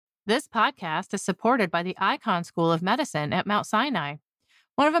This podcast is supported by the Icahn School of Medicine at Mount Sinai,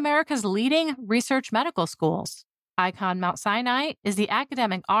 one of America's leading research medical schools. Icahn Mount Sinai is the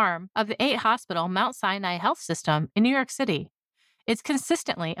academic arm of the 8-hospital Mount Sinai Health System in New York City. It's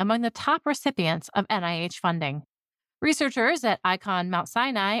consistently among the top recipients of NIH funding. Researchers at Icahn Mount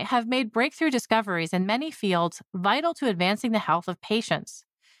Sinai have made breakthrough discoveries in many fields vital to advancing the health of patients,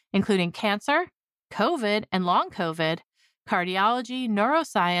 including cancer, COVID and long COVID, cardiology,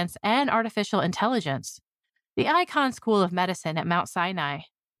 neuroscience, and artificial intelligence. The Icahn School of Medicine at Mount Sinai.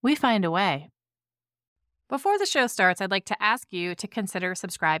 We find a way. Before the show starts, I'd like to ask you to consider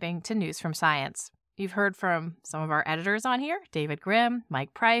subscribing to News from Science. You've heard from some of our editors on here, David Grimm,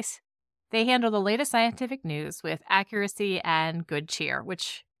 Mike Price. They handle the latest scientific news with accuracy and good cheer,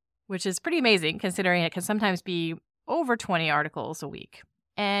 which is pretty amazing considering it can sometimes be over 20 articles a week.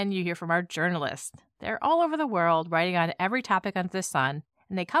 And you hear from our journalists. They're all over the world writing on every topic under the sun,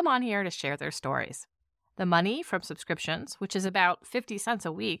 and they come on here to share their stories. The money from subscriptions, which is about 50 cents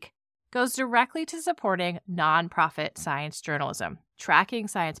a week, goes directly to supporting nonprofit science journalism, tracking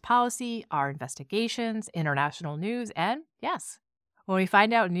science policy, our investigations, international news, and yes, when we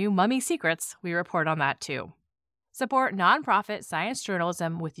find out new mummy secrets, we report on that too. Support nonprofit science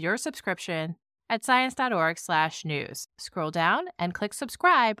journalism with your subscription at science.org/news. Scroll down and click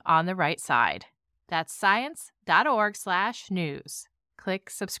subscribe on the right side. That's science.org/news. Click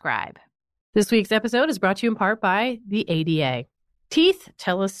subscribe. This week's episode is brought to you in part by the ADA. Teeth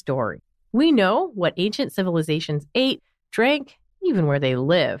tell a story. We know what ancient civilizations ate, drank, even where they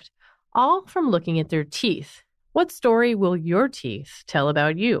lived, all from looking at their teeth. What story will your teeth tell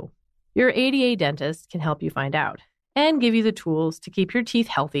about you? Your ADA dentist can help you find out and give you the tools to keep your teeth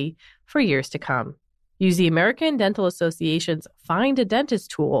healthy for years to come. Use the American Dental Association's Find a Dentist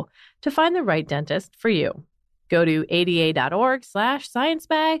tool to find the right dentist for you. Go to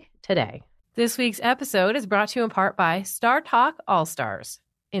ada.org/sciencebag today. This week's episode is brought to you in part by Star Talk All-Stars.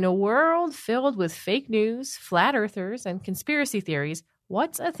 In a world filled with fake news, flat earthers, and conspiracy theories,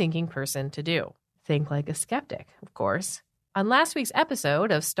 what's a thinking person to do? Think like a skeptic, of course. On last week's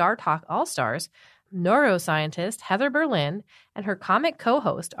episode of Star Talk All-Stars, neuroscientist Heather Berlin and her comic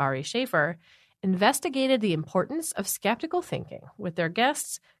co-host Ari Schaefer investigated the importance of skeptical thinking with their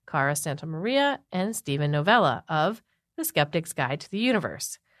guests Cara Santamaria and Stephen Novella of The Skeptic's Guide to the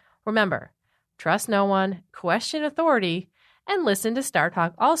Universe. Remember, trust no one, question authority, and listen to Star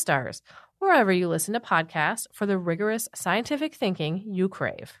Talk All-Stars wherever you listen to podcasts for the rigorous scientific thinking you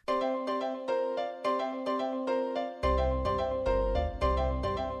crave.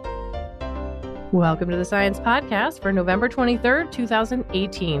 Welcome to the Science Podcast for November 23rd,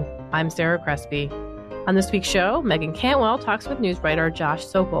 2018. I'm Sarah Crespi. On this week's show, Megan Cantwell talks with news writer Josh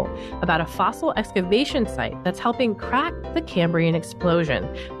Sokol about a fossil excavation site that's helping crack the Cambrian explosion.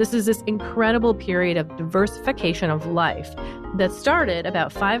 This is this incredible period of diversification of life that started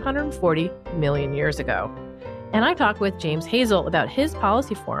about 540 million years ago. And I talked with James Hazel about his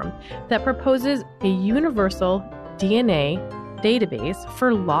policy forum that proposes a universal DNA database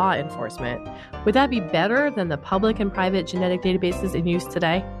for law enforcement. Would that be better than the public and private genetic databases in use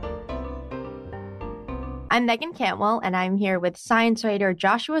today? I'm Megan Cantwell, and I'm here with science writer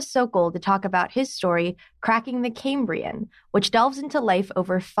Joshua Sokol to talk about his story, Cracking the Cambrian, which delves into life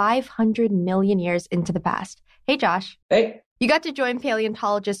over 500 million years into the past. Hey, Josh. Hey. You got to join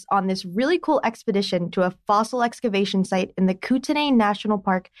paleontologists on this really cool expedition to a fossil excavation site in the Kootenay National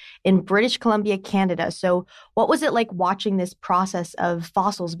Park in British Columbia, Canada. So what was it like watching this process of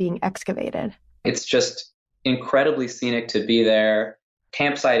fossils being excavated? It's just incredibly scenic to be there.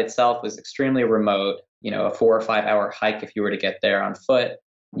 Campsite itself was extremely remote, a 4 or 5 hour hike if you were to get there on foot.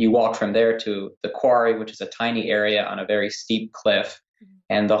 You walk from there to the quarry, which is a tiny area on a very steep cliff.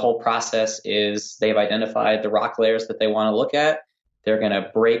 And the whole process is they've identified the rock layers that they want to look at. They're going to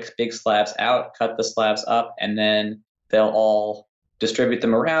break big slabs out, cut the slabs up, and then they'll all distribute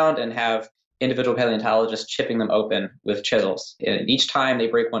them around and have individual paleontologists chipping them open with chisels. And each time they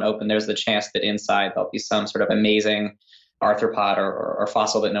break one open, there's the chance that inside there'll be some sort of amazing arthropod or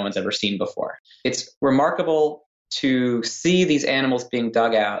fossil that no one's ever seen before. It's remarkable to see these animals being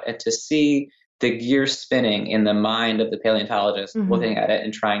dug out and to see the gears spinning in the mind of the paleontologist looking at it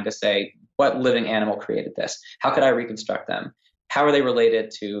and trying to say, what living animal created this? How could I reconstruct them? How are they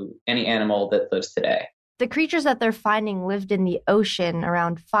related to any animal that lives today? The creatures that they're finding lived in the ocean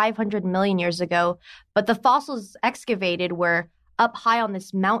around 500 million years ago, but the fossils excavated were up high on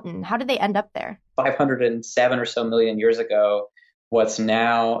this mountain. How did they end up there? 507 or so million years ago, what's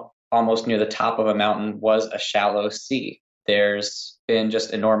now almost near the top of a mountain was a shallow sea. There's been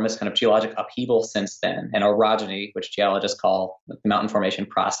just enormous kind of geologic upheaval since then, and orogeny, which geologists call the mountain formation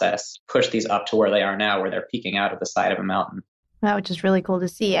process, pushed these up to where they are now, where they're peeking out of the side of a mountain. Wow, which is really cool to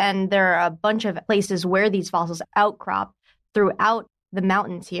see. And there are a bunch of places where these fossils outcrop throughout the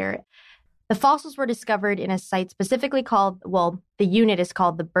mountains here. The fossils were discovered in a site specifically called, well, the unit is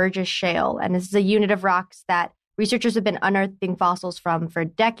called the Burgess Shale, and this is a unit of rocks that researchers have been unearthing fossils from for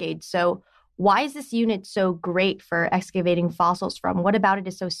decades. So why is this unit so great for excavating fossils from? What about it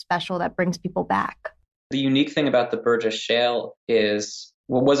is so special that brings people back? The unique thing about the Burgess Shale is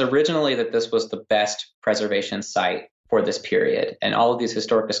what was originally that this was the best preservation site for this period. And all of these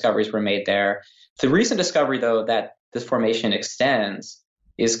historic discoveries were made there. The recent discovery, though, that this formation extends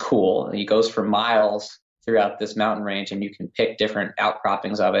is cool. It goes for miles throughout this mountain range, and you can pick different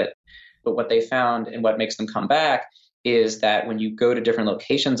outcroppings of it. But what they found and what makes them come back is that when you go to different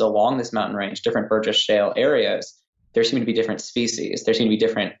locations along this mountain range, different Burgess Shale areas, there seem to be different species. There seem to be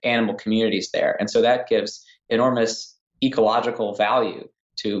different animal communities there. And so that gives enormous ecological value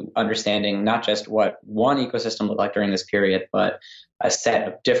to understanding not just what one ecosystem looked like during this period, but a set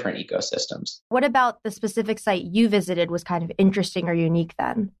of different ecosystems. What about the specific site you visited was kind of interesting or unique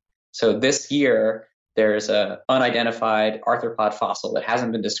then? So this year, there's an unidentified arthropod fossil that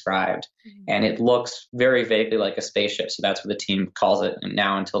hasn't been described, and it looks very vaguely like a spaceship. So that's what the team calls it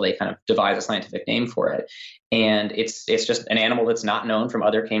now until they kind of devise a scientific name for it. And it's just an animal that's not known from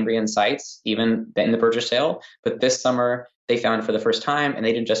other Cambrian sites, even in the Burgess Shale. But this summer, they found it for the first time, and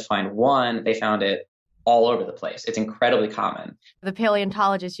they didn't just find one, they found it all over the place. It's incredibly common. The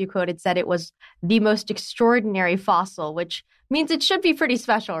paleontologist you quoted said it was the most extraordinary fossil, which means it should be pretty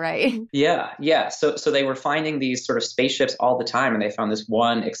special, right? Yeah. So they were finding these sort of spaceships all the time, and they found this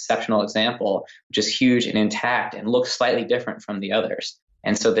one exceptional example, which is huge and intact and looks slightly different from the others.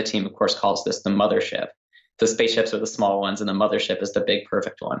 And so the team, of course, calls this the mothership. The spaceships are the small ones, and the mothership is the big,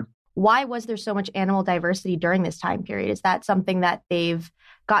 perfect one. Why was there so much animal diversity during this time period? Is that something that they've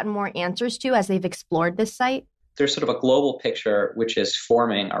gotten more answers to as they've explored this site? There's sort of a global picture which is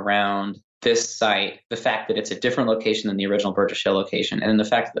forming around this site, the fact that it's a different location than the original Burgess Shale location, and then the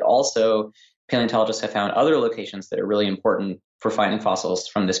fact that also paleontologists have found other locations that are really important for finding fossils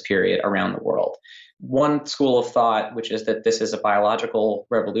from this period around the world. One school of thought, which is that this is a biological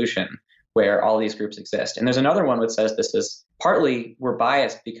revolution where all these groups exist. And there's another one that says this is partly we're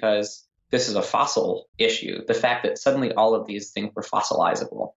biased because this is a fossil issue, the fact that suddenly all of these things were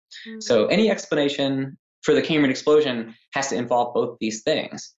fossilizable. So any explanation for the Cambrian explosion has to involve both these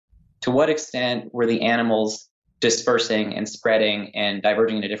things. To what extent were the animals dispersing and spreading and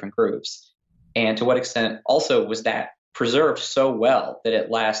diverging into different groups? And to what extent also was that preserved so well that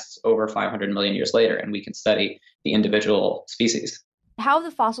it lasts over 500 million years later and we can study the individual species? How have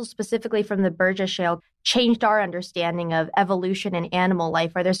the fossils specifically from the Burgess Shale changed our understanding of evolution and animal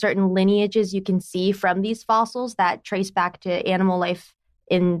life? Are there certain lineages you can see from these fossils that trace back to animal life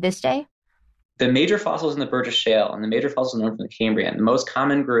in this day? The major fossils in the Burgess Shale and the major fossils known from the Cambrian, the most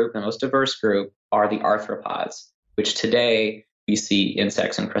common group, the most diverse group are the arthropods, which today we see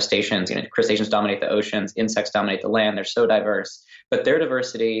insects and crustaceans. Crustaceans dominate the oceans, insects dominate the land. They're so diverse, but their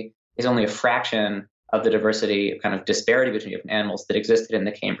diversity is only a fraction of the diversity, kind of disparity between different animals that existed in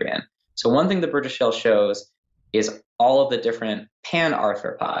the Cambrian. So one thing the Burgess Shale shows is all of the different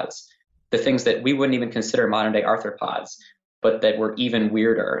pan-arthropods, the things that we wouldn't even consider modern-day arthropods, but that were even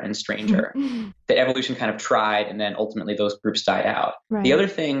weirder and stranger, that evolution kind of tried, and then ultimately those groups died out. Right. The other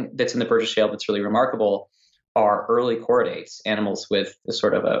thing that's in the Burgess Shale that's really remarkable are early chordates, animals with a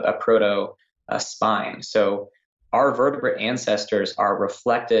sort of a proto-spine. So our vertebrate ancestors are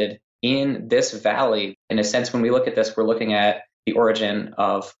reflected in this valley. In a sense, when we look at this, we're looking at the origin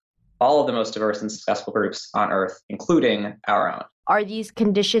of all of the most diverse and successful groups on Earth, including our own. Are these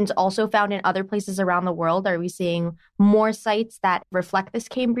conditions also found in other places around the world? Are we seeing more sites that reflect this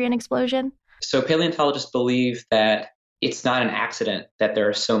Cambrian explosion? So paleontologists believe that it's not an accident that there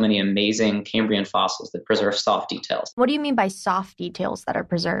are so many amazing Cambrian fossils that preserve soft details. What do you mean by soft details that are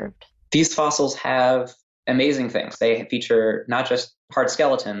preserved? These fossils have amazing things. They feature not just hard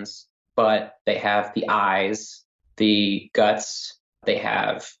skeletons, but they have the eyes, the guts, they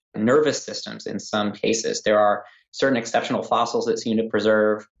have nervous systems in some cases. There are certain exceptional fossils that seem to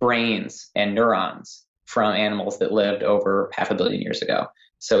preserve brains and neurons from animals that lived over 500 million years ago.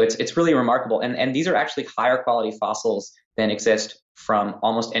 So it's really remarkable. And these are actually higher quality fossils than exist from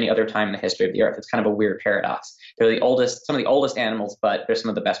almost any other time in the history of the Earth. It's kind of a weird paradox. They're some of the oldest animals, but they're some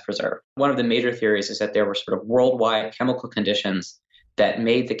of the best preserved. One of the major theories is that there were sort of worldwide chemical conditions that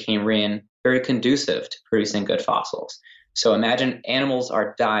made the Cambrian very conducive to producing good fossils. So imagine animals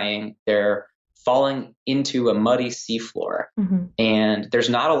are dying, they're falling into a muddy seafloor. And there's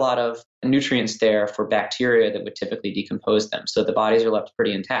not a lot of nutrients there for bacteria that would typically decompose them. So the bodies are left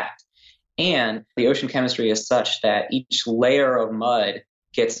pretty intact. And the ocean chemistry is such that each layer of mud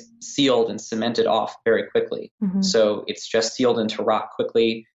gets sealed and cemented off very quickly. So it's just sealed into rock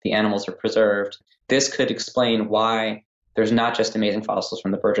quickly. The animals are preserved. This could explain why there's not just amazing fossils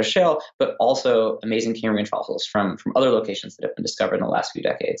from the Burgess Shale, but also amazing Cambrian fossils from other locations that have been discovered in the last few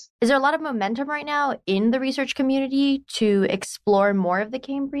decades. Is there a lot of momentum right now in the research community to explore more of the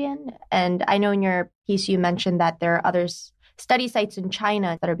Cambrian? And I know in your piece you mentioned that there are other study sites in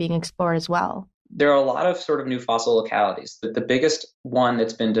China that are being explored as well. There are a lot of sort of new fossil localities. The biggest one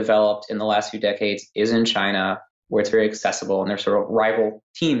that's been developed in the last few decades is in China, where it's very accessible, and their sort of rival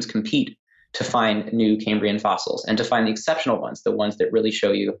teams compete to find new Cambrian fossils and to find the exceptional ones, the ones that really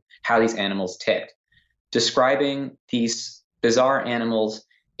show you how these animals ticked. Describing these bizarre animals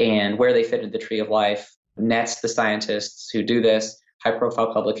and where they fit into the tree of life nets the scientists who do this,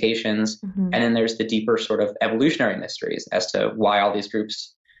 high-profile publications, and then there's the deeper sort of evolutionary mysteries as to why all these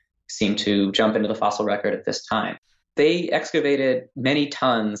groups seem to jump into the fossil record at this time. They excavated many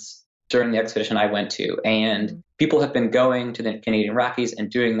tons during the expedition I went to, and people have been going to the Canadian Rockies and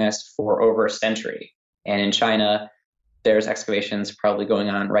doing this for over a century. And in China, there's excavations probably going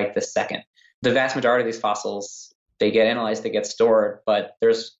on right this second. The vast majority of these fossils, they get analyzed, they get stored, but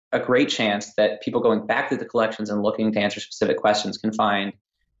there's a great chance that people going back to the collections and looking to answer specific questions can find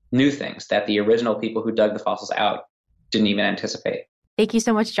new things that the original people who dug the fossils out didn't even anticipate. Thank you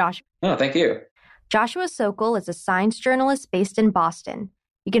so much, Josh. No, thank you. Joshua Sokol is a science journalist based in Boston.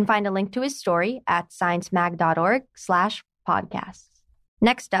 You can find a link to his story at sciencemag.org/podcasts.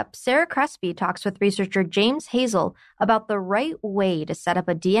 Next up, Sarah Crespi talks with researcher James Hazel about the right way to set up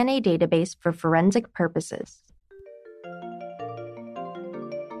a DNA database for forensic purposes.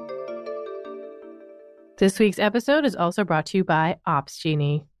 This week's episode is also brought to you by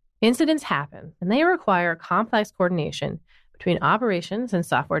OpsGenie. Incidents happen, and they require complex coordination between operations and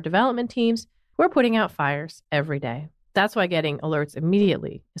software development teams who are putting out fires every day. That's why getting alerts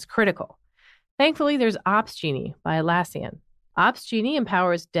immediately is critical. Thankfully, there's OpsGenie by Atlassian. OpsGenie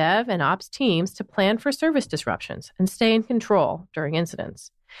empowers dev and ops teams to plan for service disruptions and stay in control during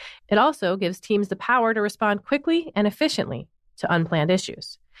incidents. It also gives teams the power to respond quickly and efficiently to unplanned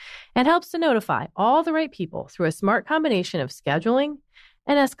issues, and helps to notify all the right people through a smart combination of scheduling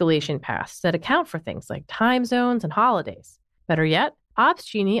and escalation paths that account for things like time zones and holidays. Better yet,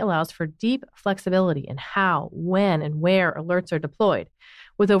 OpsGenie allows for deep flexibility in how, when, and where alerts are deployed,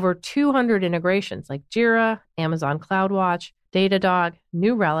 with over 200 integrations like Jira, Amazon CloudWatch, Datadog,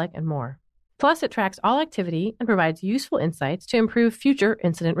 New Relic, and more. Plus, it tracks all activity and provides useful insights to improve future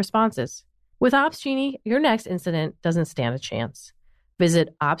incident responses. With OpsGenie, your next incident doesn't stand a chance.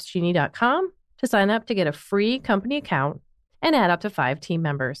 Visit opsgenie.com to sign up to get a free company account and add up to 5 team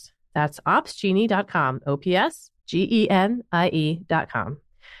members. That's opsgenie.com, OpsGenie.com.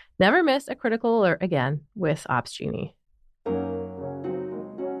 Never miss a critical alert again with OpsGenie.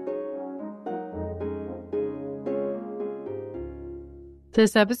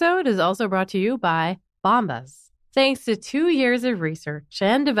 This episode is also brought to you by Bombas. Thanks to 2 years of research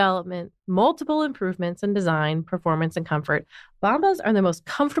and development, multiple improvements in design, performance, and comfort, Bombas are the most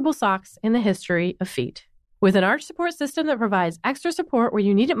comfortable socks in the history of feet. With an arch support system that provides extra support where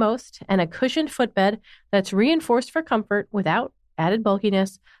you need it most and a cushioned footbed that's reinforced for comfort without added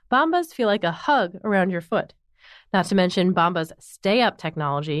bulkiness, Bombas feel like a hug around your foot. Not to mention, Bombas Stay Up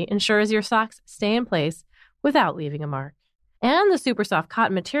technology ensures your socks stay in place without leaving a mark. And the super soft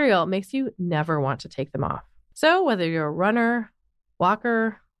cotton material makes you never want to take them off. So whether you're a runner,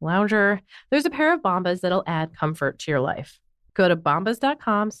 walker, lounger, there's a pair of Bombas that'll add comfort to your life. Go to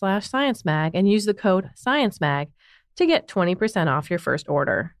bombas.com/sciencemag and use the code ScienceMag to get 20% off your first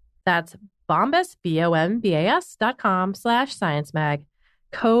order. That's Bombas, BOMBAS.com/sciencemag,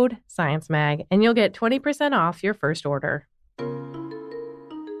 code ScienceMag, and you'll get 20% off your first order.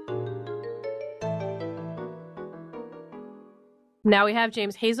 Now we have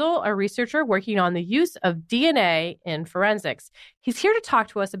James Hazel, a researcher working on the use of DNA in forensics. He's here to talk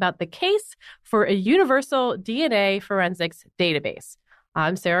to us about the case for a universal DNA forensics database.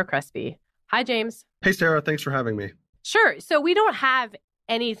 I'm Sarah Crespi. Hi, James. Hey, Sarah. Thanks for having me. Sure. So we don't have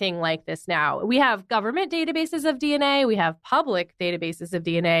anything like this now. We have government databases of DNA, we have public databases of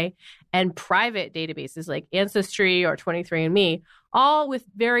DNA, and private databases like Ancestry or 23andMe, all with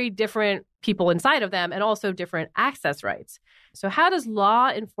very different people inside of them and also different access rights. So how does law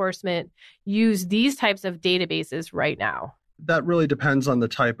enforcement use these types of databases right now? That really depends on the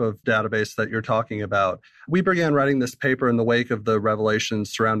type of database that you're talking about. We began writing this paper in the wake of the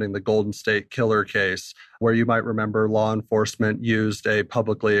revelations surrounding the Golden State Killer case, where you might remember law enforcement used a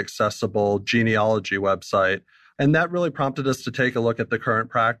publicly accessible genealogy website. And that really prompted us to take a look at the current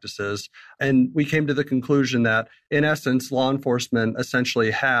practices. And we came to the conclusion that, in essence, law enforcement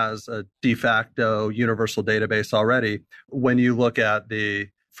essentially has a de facto universal database already when you look at the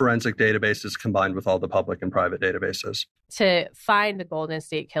forensic databases combined with all the public and private databases. To find the Golden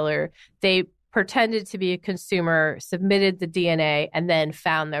State Killer, they pretended to be a consumer, submitted the DNA, and then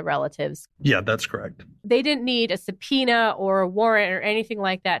found their relatives. Yeah, that's correct. They didn't need a subpoena or a warrant or anything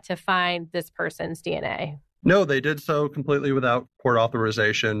like that to find this person's DNA. No, they did so completely without court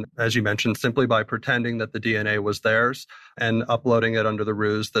authorization, as you mentioned, simply by pretending that the DNA was theirs and uploading it under the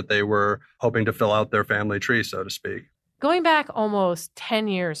ruse that they were hoping to fill out their family tree, so to speak. Going back almost 10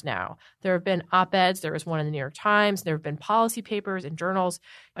 years now, there have been op-eds. There was one in the New York Times. There have been policy papers and journals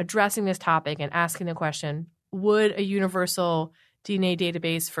addressing this topic and asking the question, would a universal DNA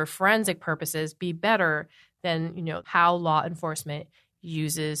database for forensic purposes be better than, how law enforcement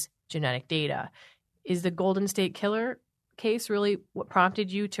uses genetic data? Is the Golden State Killer case really what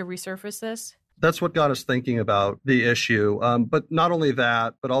prompted you to resurface this? That's what got us thinking about the issue. But not only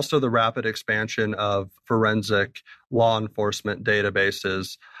that, but also the rapid expansion of forensic law enforcement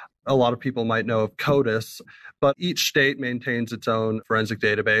databases. A lot of people might know of CODIS, but each state maintains its own forensic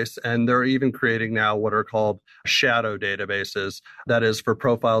database, and they're even creating now what are called shadow databases. That is for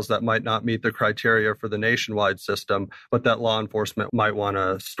profiles that might not meet the criteria for the nationwide system, but that law enforcement might want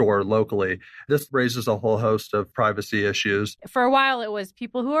to store locally. This raises a whole host of privacy issues. For a while, it was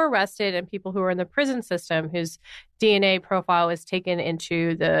people who were arrested and people who were in the prison system whose DNA profile was taken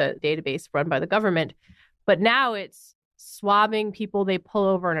into the database run by the government. But now it's swabbing people they pull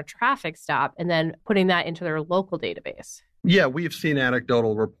over in a traffic stop and then putting that into their local database. Yeah, we've seen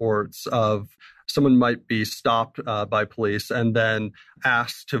anecdotal reports of someone might be stopped by police and then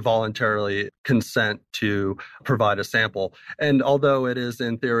asked to voluntarily consent to provide a sample. And although it is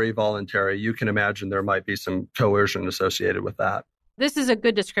in theory voluntary, you can imagine there might be some coercion associated with that. This is a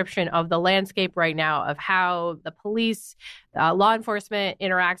good description of the landscape right now of how the police, law enforcement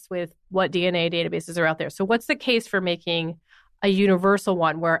interacts with what DNA databases are out there. So what's the case for making a universal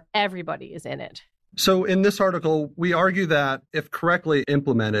one where everybody is in it? So in this article, we argue that if correctly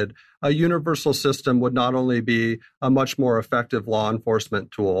implemented, a universal system would not only be a much more effective law enforcement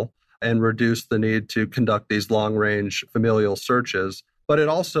tool and reduce the need to conduct these long-range familial searches, but it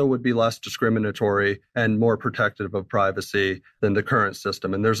also would be less discriminatory and more protective of privacy than the current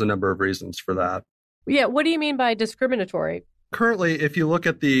system. And there's a number of reasons for that. Yeah, what do you mean by discriminatory? Currently, if you look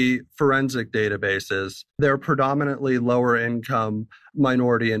at the forensic databases, they're predominantly lower income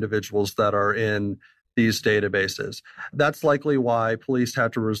minority individuals that are in these databases. That's likely why police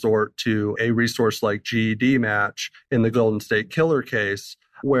had to resort to a resource like GED Match in the Golden State Killer case,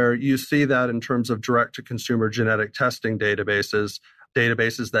 where you see that in terms of direct-to-consumer genetic testing databases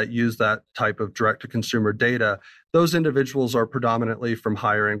that use that type of direct-to-consumer data, those individuals are predominantly from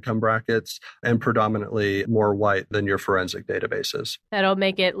higher income brackets and predominantly more white than your forensic databases. That'll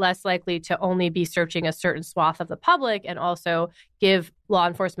make it less likely to only be searching a certain swath of the public and also give law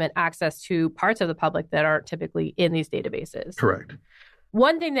enforcement access to parts of the public that aren't typically in these databases. Correct.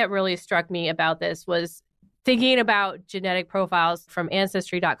 One thing that really struck me about this was thinking about genetic profiles from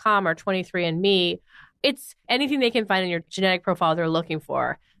Ancestry.com or 23andMe. It's anything they can find in your genetic profile they're looking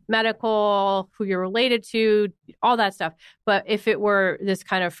for. Medical, who you're related to, all that stuff. But if it were this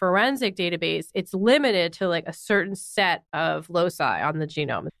kind of forensic database, it's limited to like a certain set of loci on the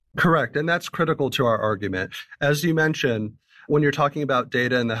genome. Correct. And that's critical to our argument. As you mentioned, when you're talking about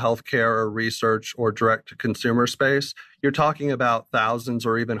data in the healthcare or research or direct-to-consumer space, you're talking about thousands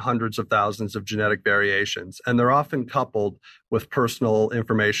or even hundreds of thousands of genetic variations, and they're often coupled with personal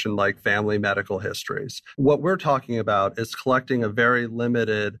information like family medical histories. What we're talking about is collecting a very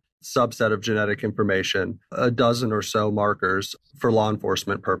limited subset of genetic information, a dozen or so markers for law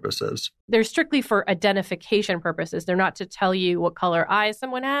enforcement purposes. They're strictly for identification purposes. They're not to tell you what color eyes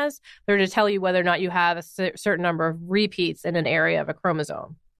someone has. They're to tell you whether or not you have a certain number of repeats in an area of a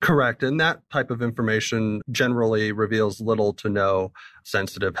chromosome. Correct. And that type of information generally reveals little to no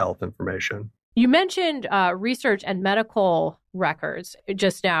sensitive health information. You mentioned research and medical records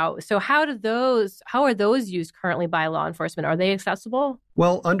just now. So how are those used currently by law enforcement? Are they accessible?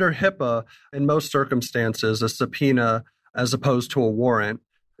 Well, under HIPAA, in most circumstances, a subpoena, as opposed to a warrant,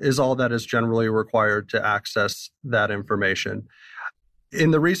 is all that is generally required to access that information.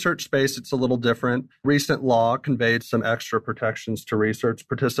 In the research space, it's a little different. Recent law conveyed some extra protections to research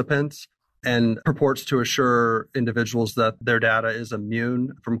participants. and purports to assure individuals that their data is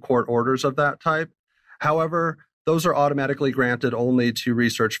immune from court orders of that type. However, those are automatically granted only to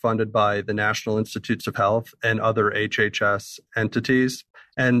research funded by the National Institutes of Health and other HHS entities,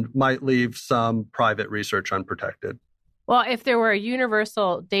 and might leave some private research unprotected. Well, if there were a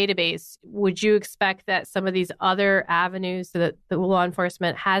universal database, would you expect that some of these other avenues that the law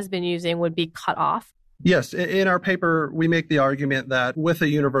enforcement has been using would be cut off? Yes. In our paper, we make the argument that with a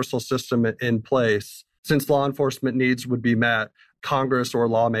universal system in place, since law enforcement needs would be met, Congress or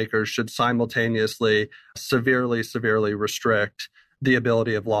lawmakers should simultaneously severely restrict the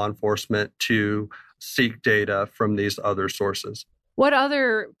ability of law enforcement to seek data from these other sources. What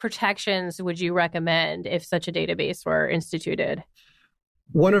other protections would you recommend if such a database were instituted?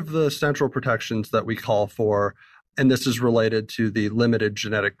 One of the central protections that we call for, and this is related to the limited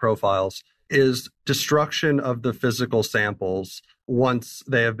genetic profiles, is destruction of the physical samples once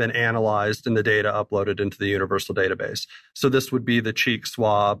they have been analyzed and the data uploaded into the universal database. So this would be the cheek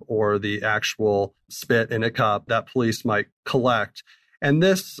swab or the actual spit in a cup that police might collect. And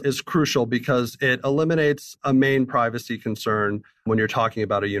this is crucial because it eliminates a main privacy concern when you're talking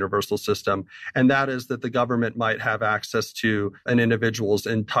about a universal system, and that is that the government might have access to an individual's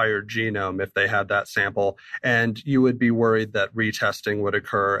entire genome if they had that sample, and you would be worried that retesting would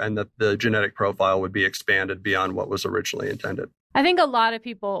occur and that the genetic profile would be expanded beyond what was originally intended. I think a lot of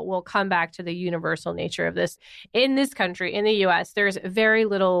people will come back to the universal nature of this. In this country, in the US, there's very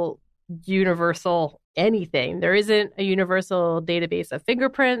little universal anything. There isn't a universal database of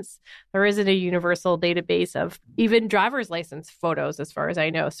fingerprints. There isn't a universal database of even driver's license photos, as far as I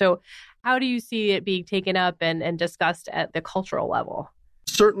know. So how do you see it being taken up and discussed at the cultural level?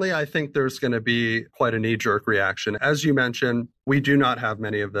 Certainly, I think there's going to be quite a knee-jerk reaction. As you mentioned, we do not have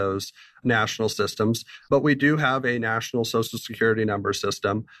many of those national systems, but we do have a national Social Security number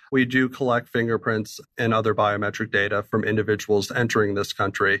system. We do collect fingerprints and other biometric data from individuals entering this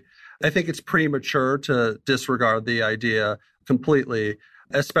country. I think it's premature to disregard the idea completely,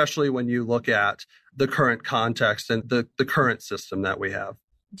 especially when you look at the current context and the current system that we have.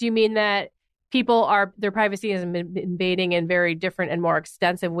 Do you mean that their privacy is invading in very different and more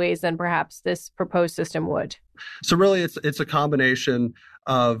extensive ways than perhaps this proposed system would? So really, it's a combination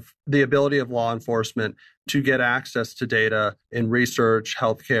of the ability of law enforcement to get access to data in research,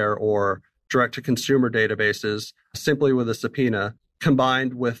 healthcare, or direct-to-consumer databases simply with a subpoena,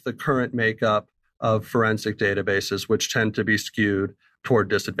 combined with the current makeup of forensic databases, which tend to be skewed toward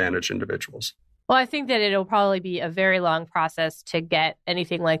disadvantaged individuals. Well, I think that it'll probably be a very long process to get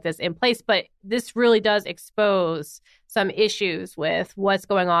anything like this in place, but this really does expose some issues with what's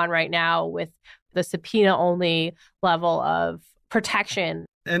going on right now with the subpoena-only level of protection.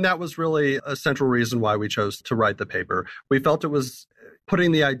 And that was really a central reason why we chose to write the paper. We felt it was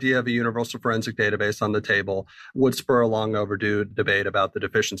putting the idea of a universal forensic database on the table would spur a long overdue debate about the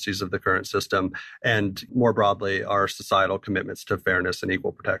deficiencies of the current system and, more broadly, our societal commitments to fairness and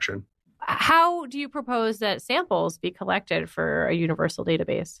equal protection. How do you propose that samples be collected for a universal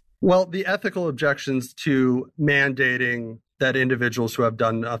database? Well, the ethical objections to mandating that individuals who have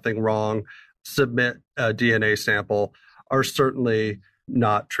done nothing wrong submit a DNA sample are certainly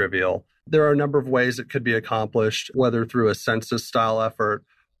not trivial. There are a number of ways it could be accomplished, whether through a census-style effort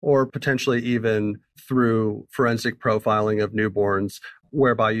or potentially even through forensic profiling of newborns,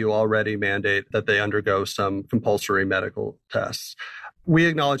 whereby you already mandate that they undergo some compulsory medical tests. We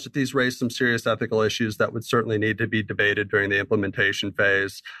acknowledge that these raise some serious ethical issues that would certainly need to be debated during the implementation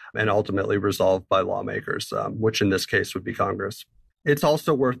phase and ultimately resolved by lawmakers, which in this case would be Congress. It's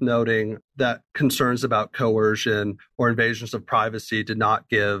also worth noting that concerns about coercion or invasions of privacy did not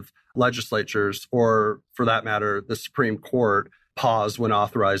give legislatures, or for that matter, the Supreme Court, pause when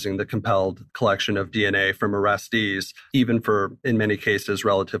authorizing the compelled collection of DNA from arrestees, even for, in many cases,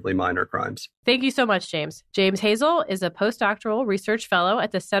 relatively minor crimes. Thank you so much, James. James Hazel is a postdoctoral research fellow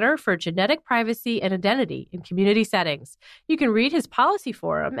at the Center for Genetic Privacy and Identity in Community Settings. You can read his policy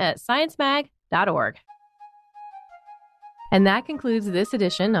forum at sciencemag.org. And that concludes this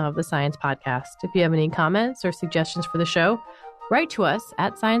edition of the Science Podcast. If you have any comments or suggestions for the show, write to us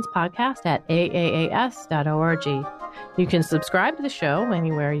at sciencepodcast@aaas.org. You can subscribe to the show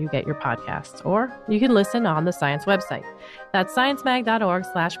anywhere you get your podcasts, or you can listen on the Science website. That's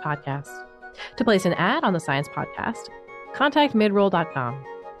sciencemag.org/podcast. To place an ad on the Science Podcast, contact midroll.com.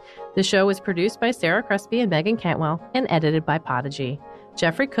 The show was produced by Sarah Crespi and Megan Cantwell and edited by Podigy.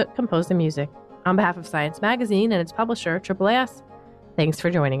 Jeffrey Cook composed the music. On behalf of Science Magazine and its publisher, AAAS, thanks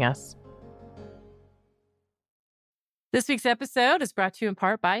for joining us. This week's episode is brought to you in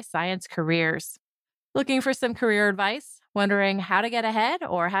part by Science Careers. Looking for some career advice? Wondering how to get ahead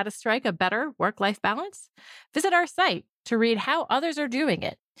or how to strike a better work-life balance? Visit our site to read how others are doing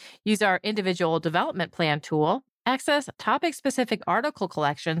it. Use our individual development plan tool, access topic-specific article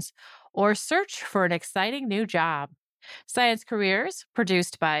collections, or search for an exciting new job. Science Careers,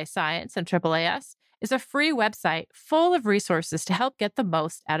 produced by Science and AAAS, is a free website full of resources to help get the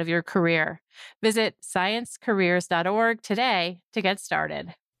most out of your career. Visit sciencecareers.org today to get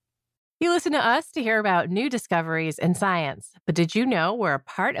started. You listen to us to hear about new discoveries in science, but did you know we're a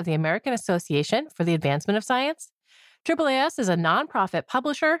part of the American Association for the Advancement of Science? AAAS is a nonprofit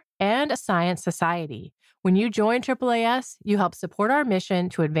publisher and a science society. When you join AAAS, you help support our mission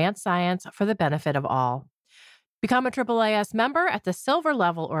to advance science for the benefit of all. Become a AAAS member at the silver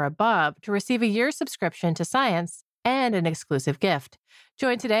level or above to receive a year's subscription to science and an exclusive gift.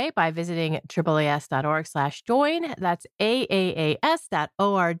 Join today by visiting AAAS.org/join. That's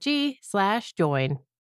AAAS.org/join.